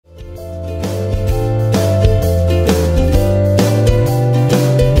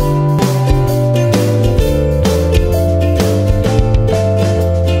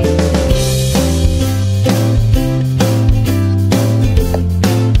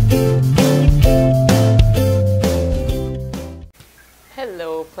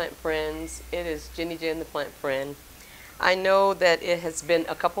is Jenny Jen, the plant friend. I know that it has been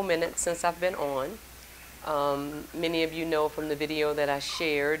a couple minutes since I've been on. Many of you know from the video that I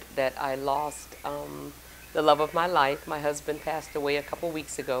shared that I lost the love of my life. My husband passed away a couple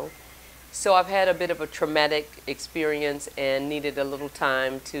weeks ago. So I've had a bit of a traumatic experience and needed a little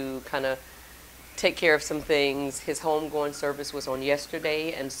time to kind of take care of some things. His homegoing service was on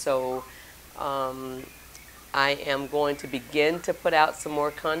yesterday, and so I am going to begin to put out some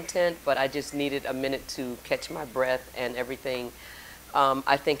more content, but I just needed a minute to catch my breath and everything.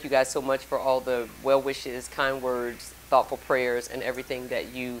 I thank you guys so much for all the well wishes, kind words, thoughtful prayers, and everything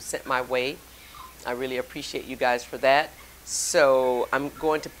that you sent my way. I really appreciate you guys for that. So I'm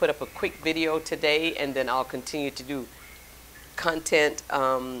going to put up a quick video today, and then I'll continue to do content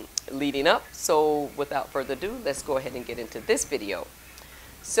leading up. So without further ado, let's go ahead and get into this video.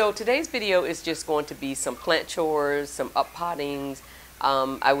 So today's video is just going to be some plant chores, some uppottings.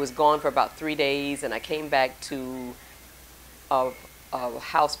 I was gone for about 3 days, and I came back to a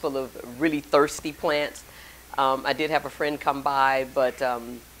house full of really thirsty plants. I did have a friend come by, but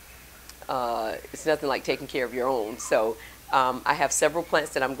it's nothing like taking care of your own. So I have several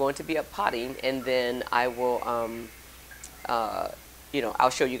plants that I'm going to be uppotting, and then I will, I'll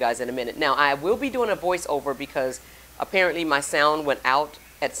show you guys in a minute. Now, I will be doing a voiceover because apparently my sound went out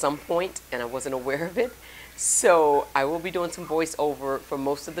at some point, and I wasn't aware of it. So I will be doing some voiceover for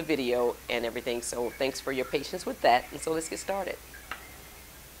most of the video and everything. So thanks for your patience with that. And so let's get started.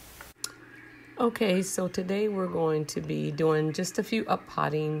 Okay, so today we're going to be doing just a few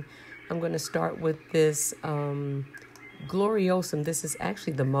uppotting. I'm going to start with this Gloriosum. This is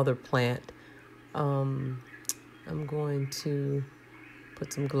actually the mother plant. I'm going to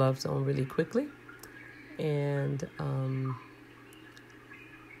put some gloves on really quickly. And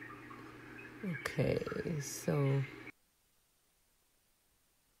okay, so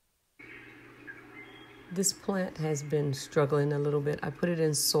this plant has been struggling a little bit. I put it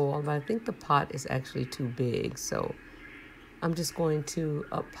in soil, but I think the pot is actually too big. So I'm just going to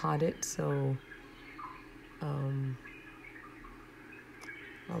uppot it. So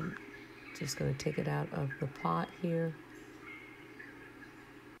I'm just going to take it out of the pot here.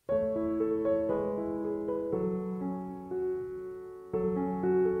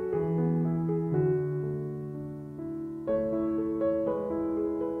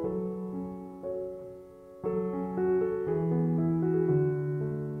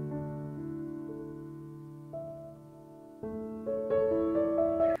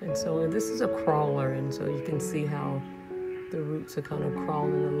 And so this is a crawler, and so you can see how the roots are kind of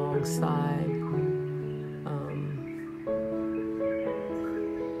crawling alongside.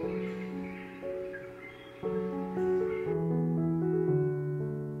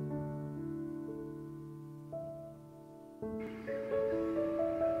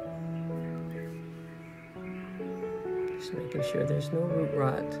 Just making sure there's no root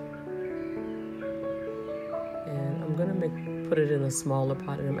rot. And I'm gonna put it in a smaller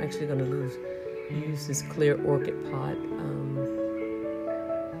pot, and I'm actually gonna use this clear orchid pot.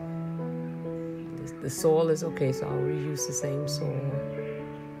 The soil is okay, so I'll reuse the same soil.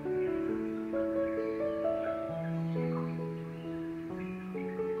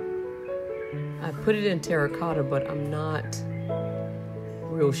 I put it in terracotta, but I'm not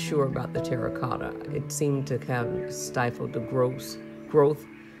real sure about the terracotta. It seemed to have stifled the growth,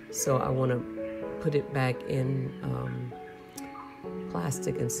 so I want to put it back in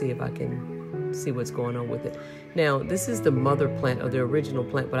plastic and see if I can see what's going on with it. Now, this is the mother plant, or the original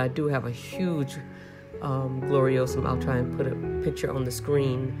plant, but I do have a huge Gloriosum. I'll try and put a picture on the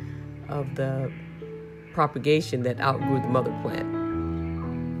screen of the propagation that outgrew the mother plant.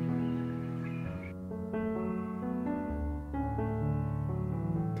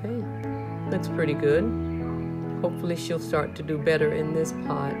 Okay, looks pretty good. Hopefully she'll start to do better in this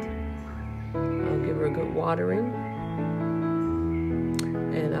pot. I'll give her a good watering,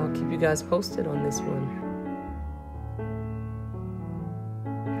 and I'll keep you guys posted on this one.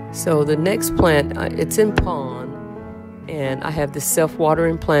 So the next plant, it's in pond, and I have this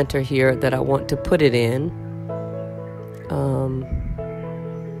self-watering planter here that I want to put it in.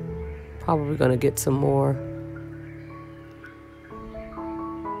 Probably going to get some more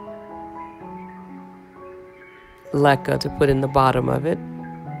leca to put in the bottom of it.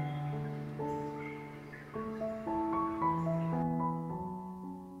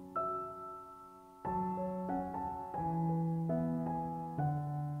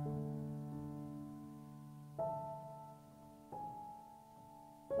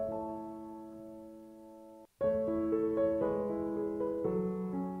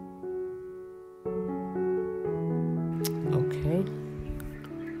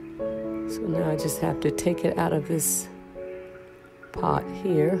 So So now I just have to take it out of this pot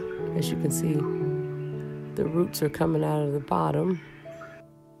here. As you can see, the roots are coming out of the bottom.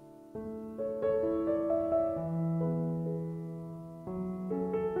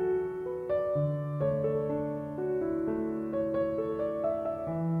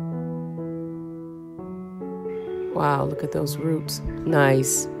 Wow, look at those roots.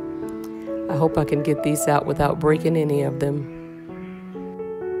 Nice. I hope I can get these out without breaking any of them.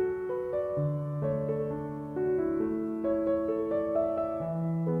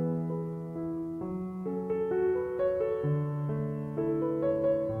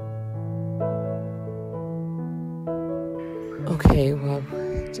 Okay, well,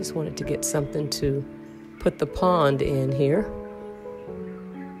 just wanted to get something to put the pond in here.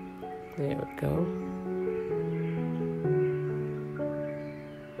 There we go.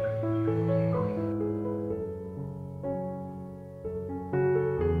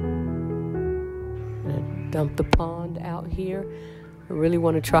 Dump the pond out here. I really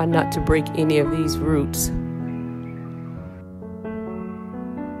want to try not to break any of these roots.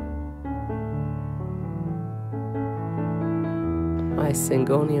 My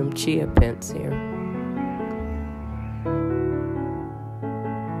Syngonium Chiapense here.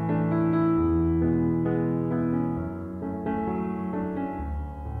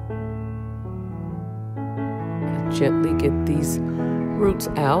 Gently get these roots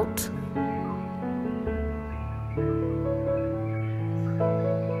out.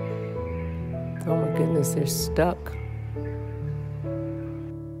 Oh my goodness, they're stuck.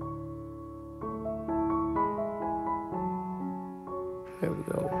 There we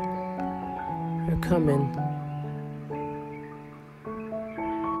go. They're coming.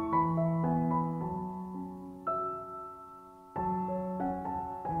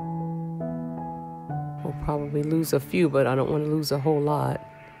 We'll probably lose a few, but I don't want to lose a whole lot.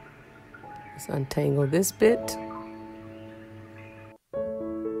 Let's untangle this bit.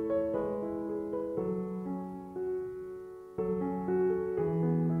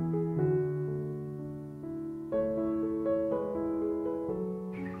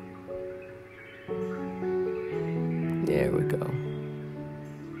 There we go.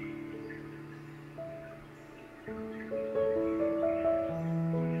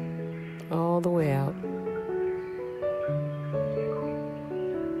 All the way out.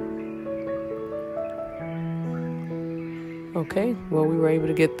 Okay, well, we were able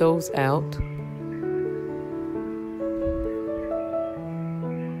to get those out.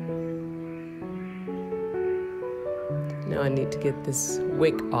 Now I need to get this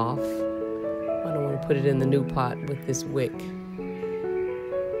wick off. I don't want to put it in the new pot with this wick.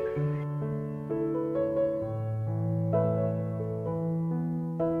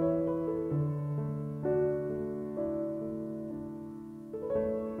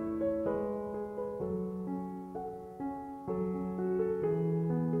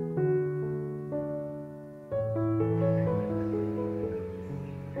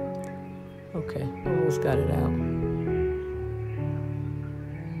 Okay, almost got it out.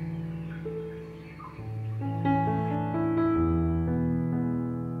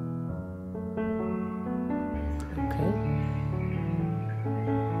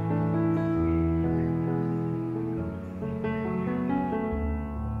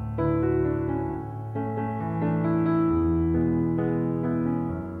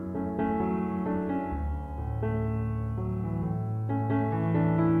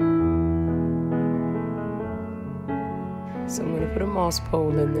 So I'm going to put a moss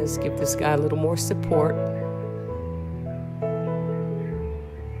pole in this, give this guy a little more support.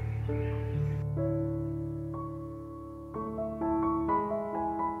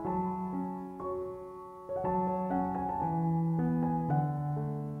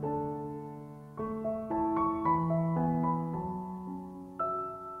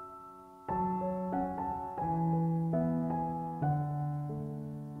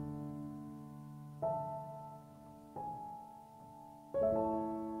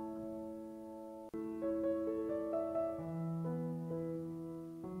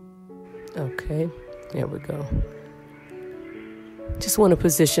 Okay, there we go. Just want to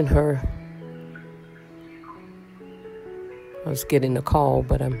position her. I was getting a call,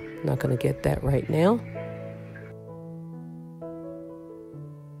 but I'm not going to get that right now.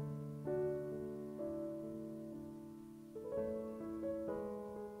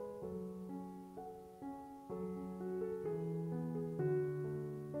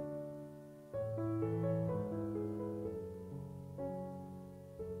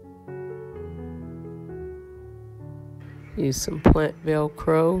 Use some plant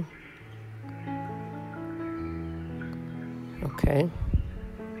Velcro. Okay.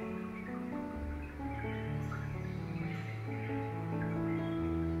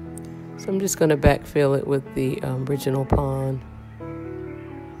 So I'm just going to backfill it with the original pond.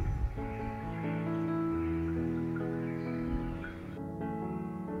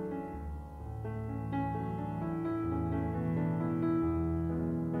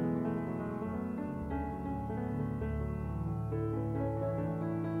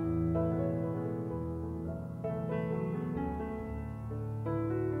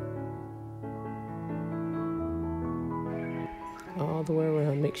 All the way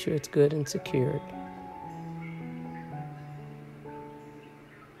around, make sure it's good and secured.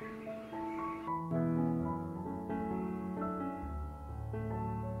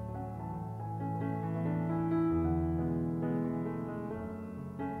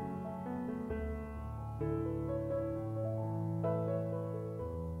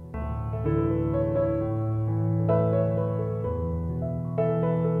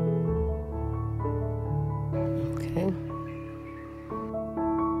 Okay.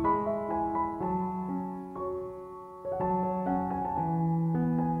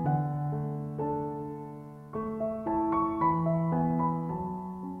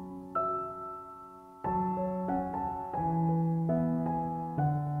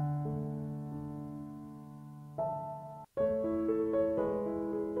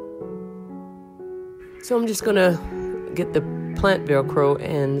 So I'm just gonna get the plant Velcro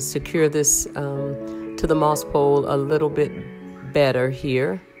and secure this to the moss pole a little bit better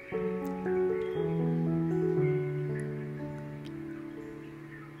here.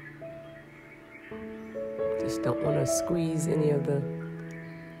 Just don't want to squeeze any of the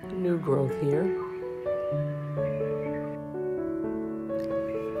new growth here.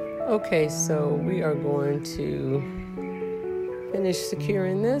 Okay, so we are going to finish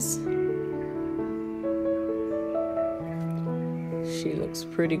securing this. She looks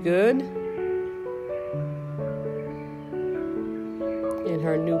pretty good in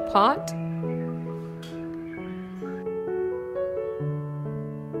her new pot.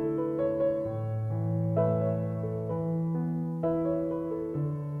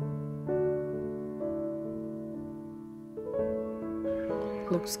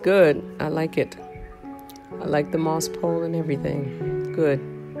 Looks good. I like it. I like the moss pole and everything. Good.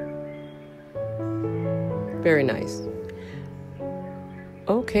 Very nice.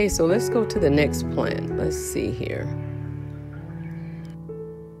 Okay, so let's go to the next plant. Let's see here.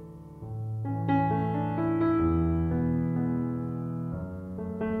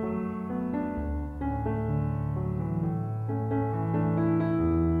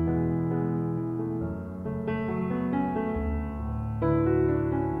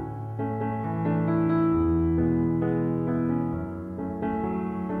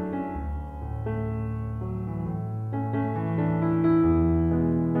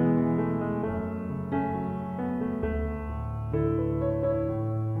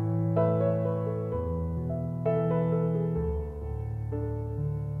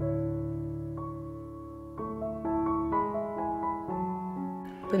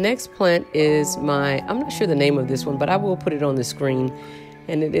 The next plant is I'm not sure the name of this one, but I will put it on the screen.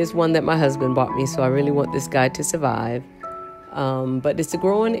 And it is one that my husband bought me, so I really want this guy to survive. But it's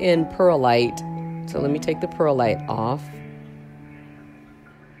growing in perlite. So let me take the perlite off.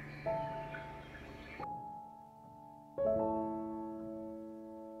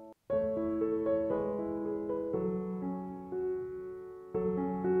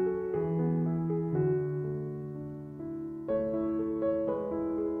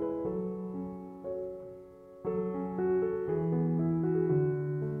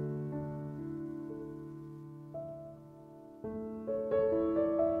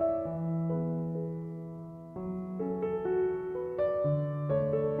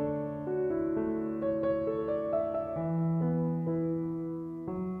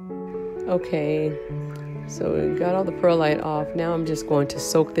 Okay, so we got all the perlite off. Now I'm just going to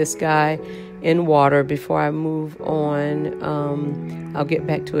soak this guy in water before I move on. I'll get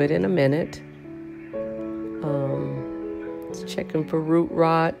back to it in a minute. It's checking for root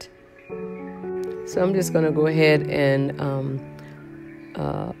rot. So I'm just going to go ahead and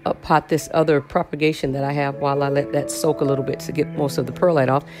up pot this other propagation that I have while I let that soak a little bit to get most of the perlite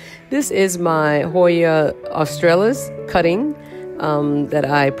off. This is my Hoya australis cutting that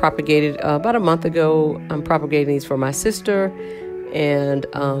I propagated about a month ago. I'm propagating these for my sister, and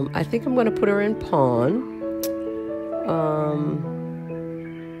I think I'm going to put her in pond,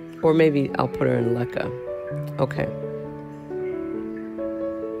 or maybe I'll put her in leca. Okay.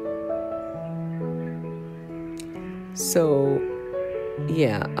 So,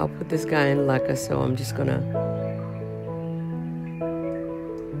 yeah, I'll put this guy in leca, so I'm just going to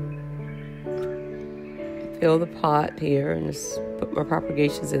fill the pot here and just put my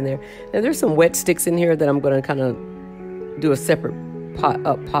propagations in there. Now there's some wet sticks in here that I'm going to kind of do a separate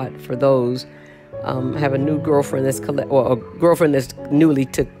pot for those. I have a new girlfriend that's a girlfriend that's new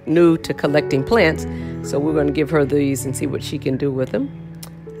to collecting plants, so we're going to give her these and see what she can do with them.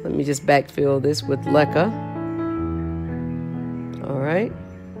 Let me just backfill this with leca. All right.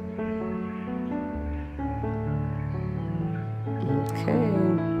 Okay.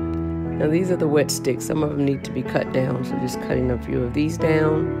 Now these are the wet sticks. Some of them need to be cut down, so just cutting a few of these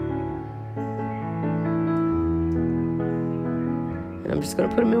down. And I'm just going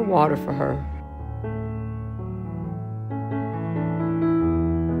to put them in water for her.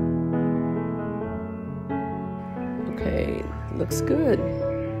 Okay, looks good.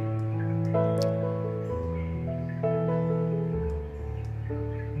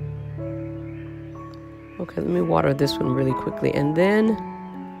 Okay, let me water this one really quickly, and then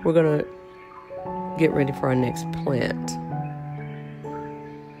we're gonna get ready for our next plant.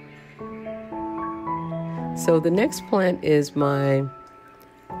 So the next plant is my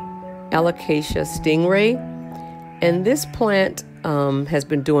Alocasia stingray, and this plant has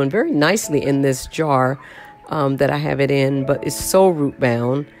been doing very nicely in this jar that I have it in, but it's so root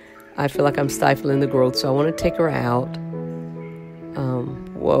bound. I feel like I'm stifling the growth, so I want to take her out.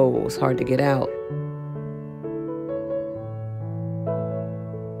 Whoa, it's hard to get out.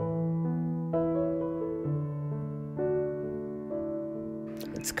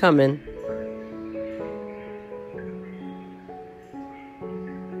 It's coming.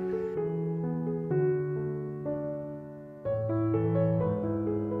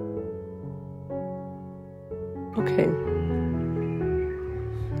 Okay.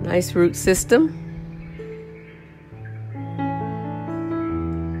 Nice root system.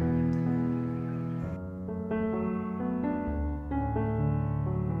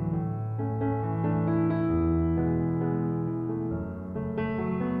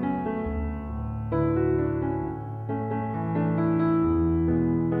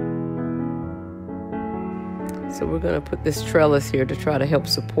 So we're going to put this trellis here to try to help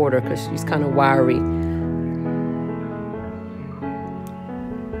support her because she's kind of wiry.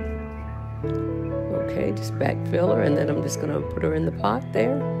 Okay, just backfill her, and then I'm just going to put her in the pot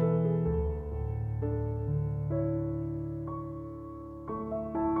there.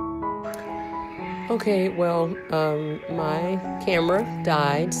 Okay, well, my camera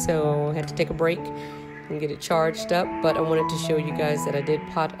died, so I had to take a break and get it charged up, but I wanted to show you guys that I did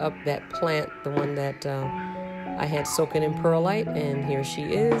pot up that plant, the one that I had soaking in perlite, and here she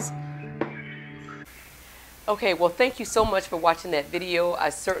is. Okay, well, thank you so much for watching that video. I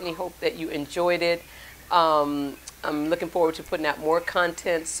certainly hope that you enjoyed it. I'm looking forward to putting out more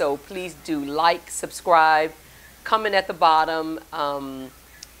content, so please do like, subscribe, comment at the bottom,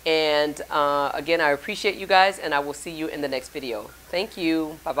 and again, I appreciate you guys, and I will see you in the next video. Thank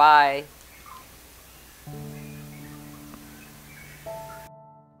you. Bye-bye.